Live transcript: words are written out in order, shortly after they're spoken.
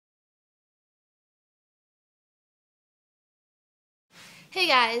Hey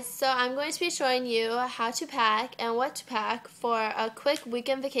guys, so I'm going to be showing you how to pack and what to pack for a quick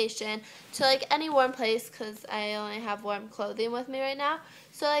weekend vacation to any warm place because I only have warm clothing with me right now.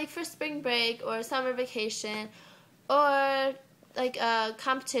 So for spring break or summer vacation or a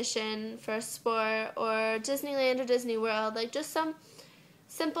competition for a sport or Disneyland or Disney World, just some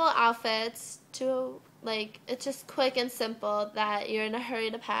simple outfits to it's just quick and simple that you're in a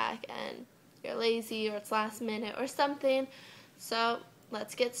hurry to pack and you're lazy or it's last minute or something. So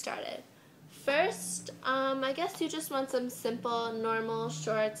let's get started. First, I guess you just want some simple, normal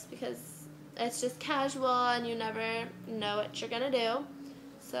shorts because it's just casual and you never know what you're gonna do.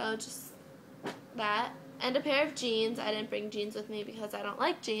 So just that. And a pair of jeans. I didn't bring jeans with me because I don't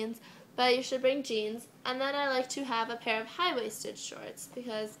like jeans, but you should bring jeans. And then I like to have a pair of high-waisted shorts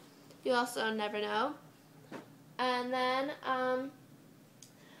because you also never know. And then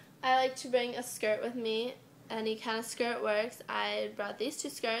I like to bring a skirt with me. Any kind of skirt works. I brought these two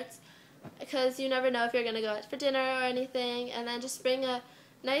skirts because you never know if you're going to go out for dinner or anything. And then just bring a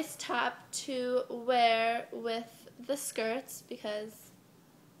nice top to wear with the skirts because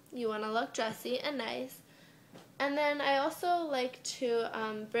you want to look dressy and nice. And then I also like to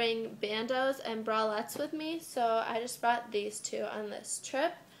bring bandeaus and bralettes with me. So I just brought these two on this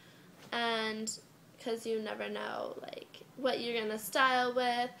trip. And because you never know what you're gonna style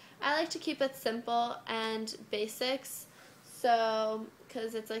with. I like to keep it simple and basics, so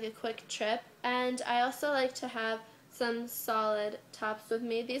because it's a quick trip. And I also like to have some solid tops with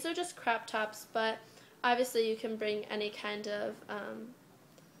me. These are just crop tops, but obviously you can bring any kind of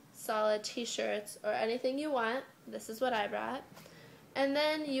solid t-shirts or anything you want. This is what I brought. And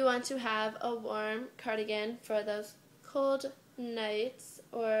then you want to have a warm cardigan for those cold nights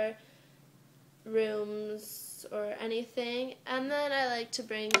or rooms or anything. And then I like to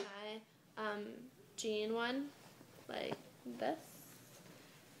bring my jean one like this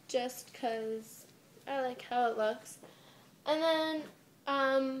just because I like how it looks. And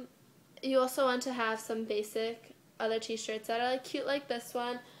then you also want to have some basic other t-shirts that are cute like this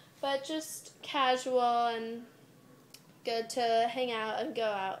one, but just casual and good to hang out and go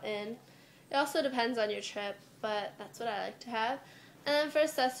out in. It also depends on your trip, but that's what I like to have. And then for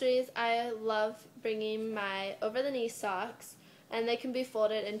accessories, I love bringing my over-the-knee socks, and they can be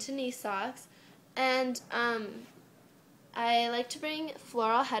folded into knee socks. And I like to bring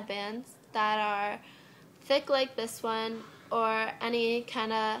floral headbands that are thick like this one or any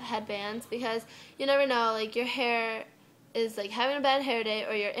kind of headbands because you never know, your hair is having a bad hair day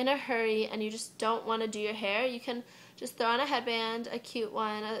or you're in a hurry and you just don't want to do your hair. You can just throw on a headband, a cute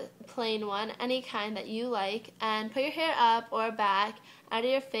one, a plain one, any kind that you like, and put your hair up or back out of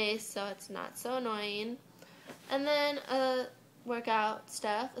your face so it's not so annoying. And then workout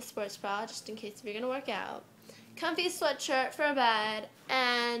stuff, a sports bra just in case if you're going to work out. Comfy sweatshirt for bed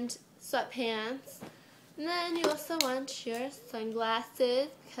and sweatpants. And then you also want your sunglasses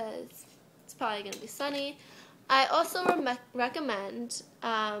because it's probably going to be sunny. I also recommend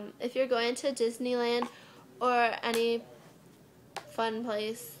if you're going to Disneyland or any fun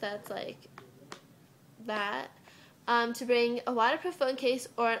place that's that, to bring a waterproof phone case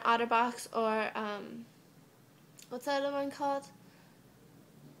or an OtterBox or what's that other one called?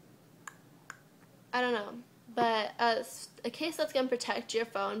 I don't know, but a case that's going to protect your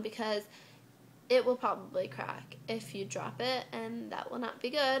phone because it will probably crack if you drop it, and that will not be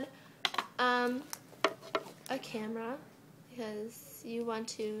good. A camera because you want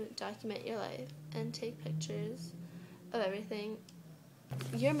to document your life and take pictures of everything.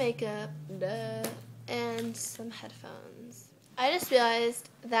 Your makeup, duh, and some headphones. I just realized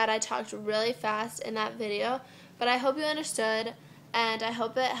that I talked really fast in that video, but I hope you understood and I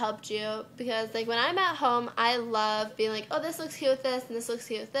hope it helped you because when I'm at home, I love being oh, this looks cute with this and this looks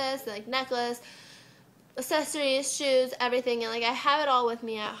cute with this, and necklace, accessories, shoes, everything, and I have it all with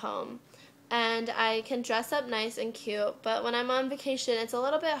me at home. And I can dress up nice and cute, but when I'm on vacation, it's a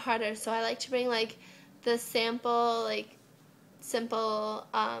little bit harder, so I like to bring the sample, simple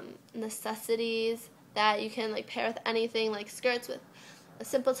necessities that you can pair with anything, skirts with a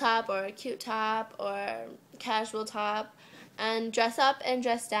simple top or a cute top or a casual top, and dress up and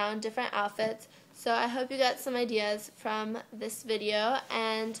dress down, different outfits. So I hope you got some ideas from this video,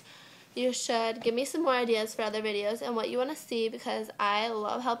 and you should give me some more ideas for other videos and what you want to see because I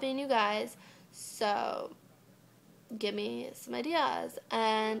love helping you guys. So give me some ideas.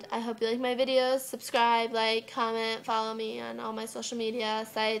 And I hope you like my videos. Subscribe, comment, follow me on all my social media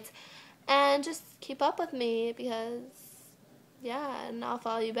sites. And just keep up with me because, yeah, and I'll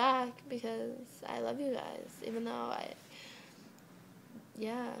follow you back because I love you guys. Even though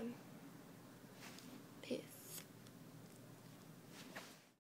yeah.